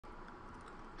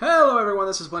Hello everyone,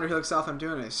 this is Blender Helix South. I'm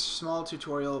doing a small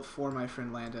tutorial for my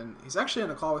friend Landon. He's actually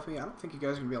on a call with me. I don't think you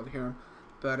guys are going to be able to hear him.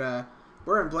 But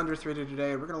we're in Blender 3D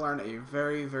today, and we're going to learn a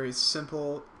very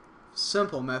simple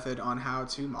method on how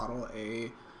to model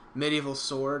a medieval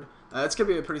sword. It's going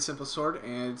to be a pretty simple sword,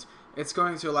 and it's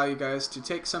going to allow you guys to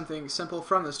take something simple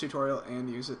from this tutorial and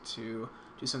use it to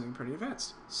do something pretty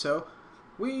advanced. So,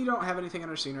 we don't have anything on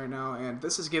our scene right now, and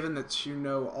this is given that you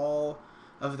know all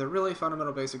of the really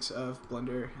fundamental basics of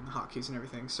Blender and the hotkeys and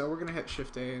everything. So we're going to hit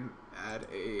Shift A and add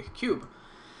a cube.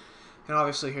 And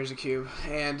obviously here's a cube.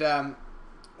 And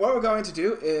what we're going to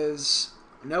do is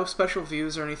no special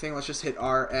views or anything. Let's just hit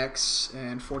RX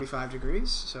and 45 degrees.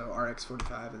 So RX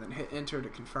 45 and then hit enter to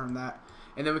confirm that.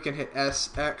 And then we can hit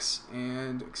SX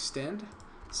and extend.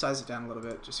 Size it down a little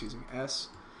bit just using S.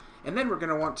 And then we're going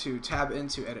to want to tab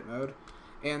into edit mode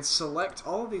and select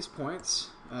all of these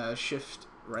points. Shift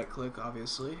right click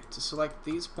obviously to select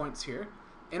these points here,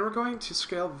 and we're going to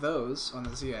scale those on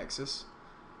the Z-axis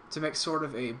to make sort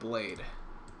of a blade.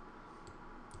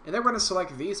 And then we're going to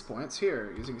select these points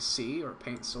here using C or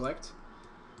paint select,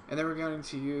 and then we're going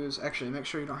to use, actually make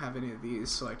sure you don't have any of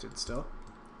these selected still,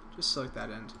 just select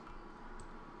that end.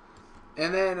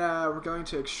 And then we're going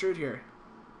to extrude here,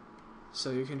 so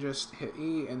you can just hit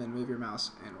E and then move your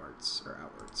mouse inwards or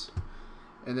outwards,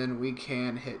 and then we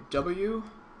can hit W,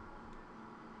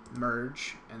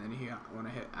 merge, and then you want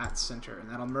to hit at center, and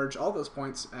that'll merge all those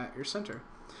points at your center.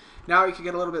 Now you can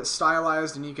get a little bit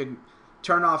stylized, and you can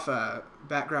turn off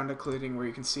background occluding where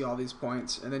you can see all these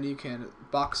points, and then you can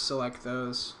box select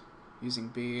those using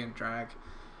B and drag,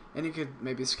 and you could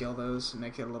maybe scale those and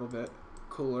make it a little bit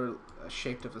cooler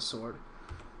shaped of a sword,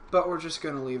 but we're just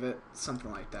going to leave it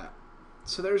something like that.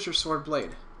 So there's your sword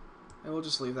blade, and we'll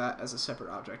just leave that as a separate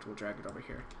object. We'll drag it over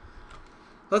here.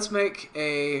 Let's make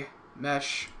a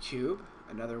mesh cube,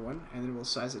 another one, and then we'll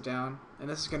size it down, and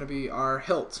this is going to be our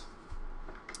hilt.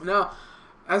 Now,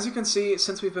 as you can see,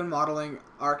 since we've been modeling,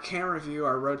 our camera view,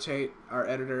 our rotate, our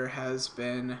editor has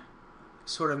been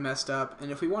sort of messed up,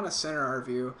 and if we want to center our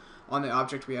view on the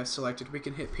object we have selected, we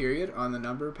can hit period on the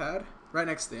number pad right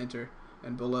next to the enter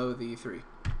and below the 3.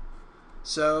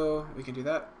 So we can do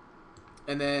that,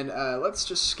 and then let's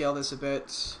just scale this a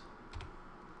bit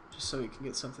just so we can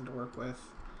get something to work with.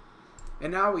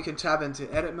 And now we can tab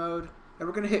into edit mode, and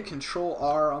we're going to hit Control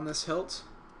R on this hilt,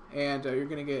 and you're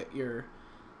going to get your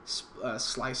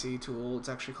slicey tool. It's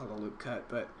actually called a loop cut,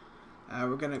 but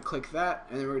we're going to click that,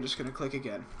 and then we're just going to click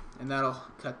again, and that'll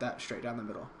cut that straight down the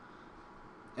middle.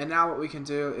 And now what we can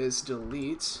do is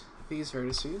delete these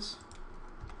vertices,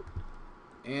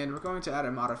 and we're going to add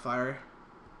a modifier.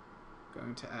 We're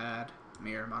going to add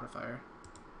mirror modifier,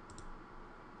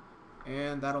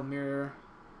 and that'll mirror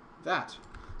that.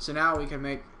 So now we can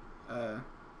make,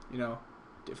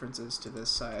 differences to this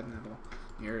side, and it'll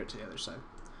mirror it to the other side.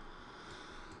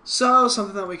 So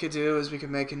something that we could do is we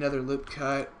could make another loop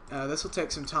cut. This will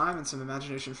take some time and some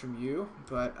imagination from you,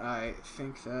 but I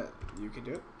think that you can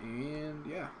do it. And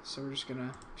yeah, so we're just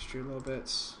gonna extrude a little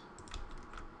bit,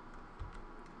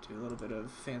 do a little bit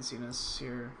of fanciness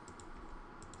here.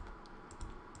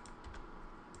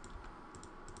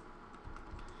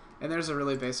 And there's a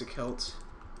really basic hilt.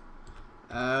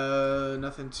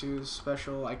 Nothing too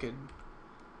special. I could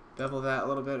bevel that a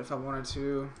little bit if I wanted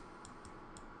to,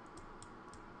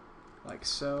 like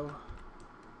so.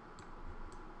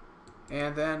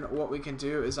 And then what we can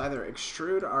do is either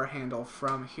extrude our handle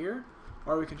from here,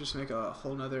 or we can just make a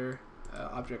whole nother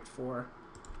object for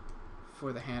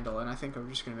the handle. And I think I'm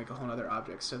just going to make a whole nother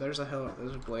object. So there's a hilt,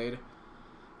 there's a blade.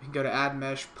 We can go to add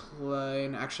mesh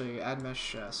plane, actually add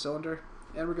mesh cylinder,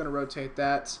 and we're going to rotate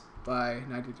that by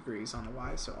 90 degrees on the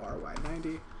Y, so RY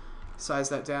 90. Size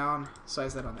that down,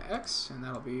 size that on the X, and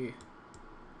that'll be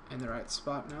in the right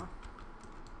spot now.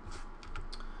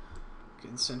 We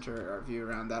can center our view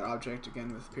around that object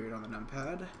again with period on the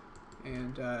numpad,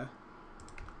 and we're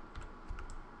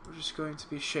just going to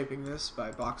be shaping this by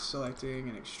box selecting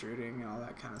and extruding and all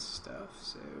that kind of stuff,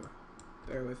 so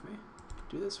bear with me.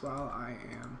 Do this while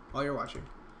you're watching.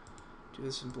 Do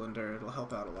this in Blender, it'll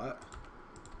help out a lot.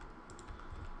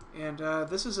 And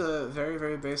this is a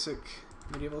very basic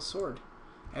medieval sword.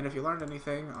 And if you learned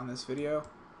anything on this video,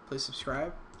 please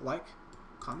subscribe, like,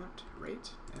 comment,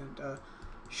 rate, and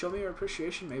show me your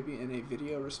appreciation maybe in a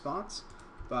video response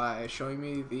by showing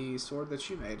me the sword that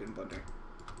you made in Blender.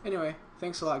 Anyway,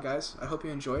 thanks a lot guys. I hope you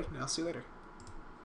enjoyed, and I'll see you later.